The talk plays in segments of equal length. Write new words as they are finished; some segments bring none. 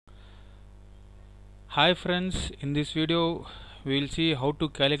Hi friends, in this video we will see how to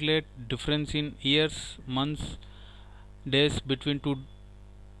calculate difference in years, months, days between two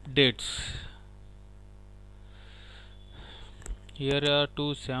dates. Here are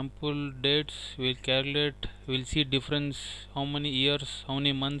two sample dates. We will see difference, how many years, how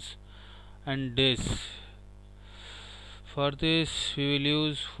many months and days. For this we will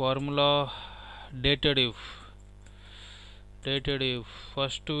use formula dated if.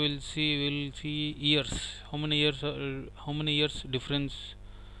 First we'll see years, how many years difference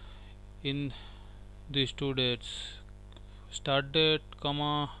in these two dates. Start date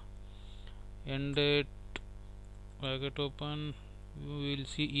comma end date bracket open. We will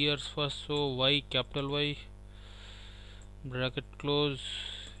see years first, so y, capital Y, bracket close,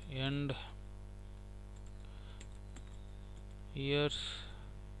 end years,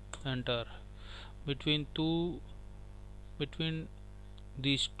 enter. Between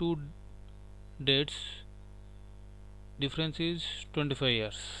these two dates difference is 25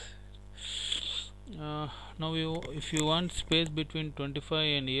 years. Now if you want space between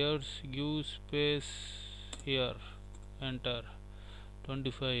 25 and years, give space here, enter.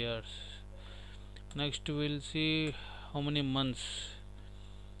 25 years. Next we'll see how many months.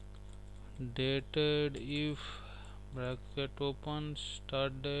 Dated if bracket open,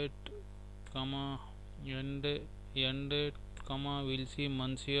 start date comma end date comma, we'll see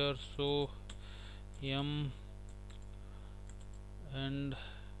months here, so M and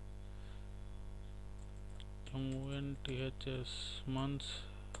MNTHS months,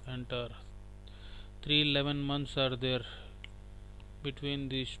 enter. 311 months are there between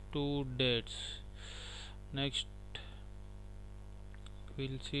these two dates. Next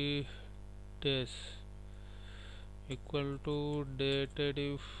we'll see days, equal to dated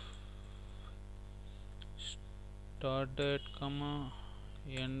if start date comma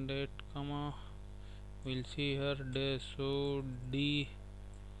end date comma, we'll see here days, so D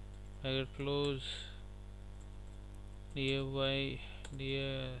bracket close, DAY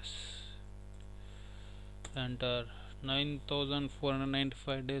DS, enter.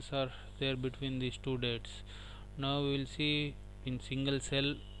 9495 days are there between these two dates. Now we will see in single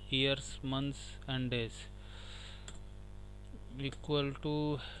cell years, months and days. Equal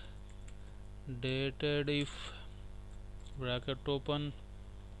to dated if bracket open,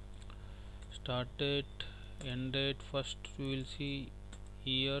 start date end date. First we will see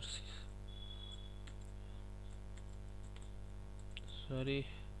years,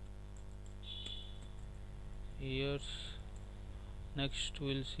 years. Next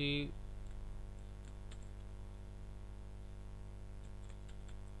we'll see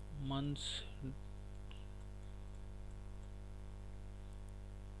months,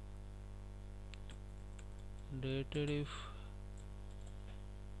 dated if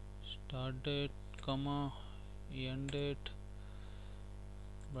start date comma end date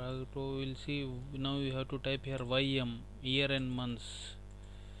bracket. We'll see, now you have to type here YM, year and months,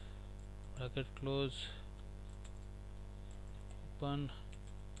 bracket close, open,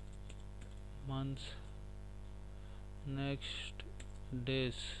 months. Next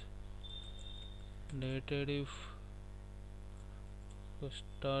days, dated if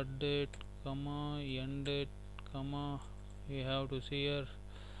start date comma end date comma, we have to see here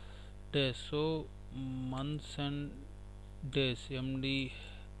days, so months and days, MD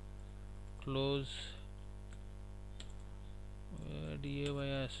close,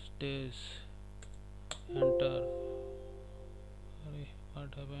 DAYS days, enter. Sorry,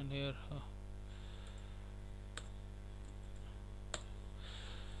 what happened here?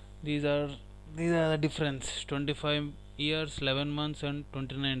 These are the difference, 25 years, 11 months and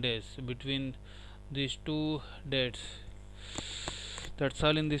 29 days between these two dates. That's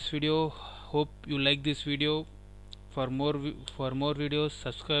all in this video. Hope you like this video. For more videos,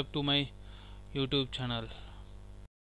 subscribe to my YouTube channel.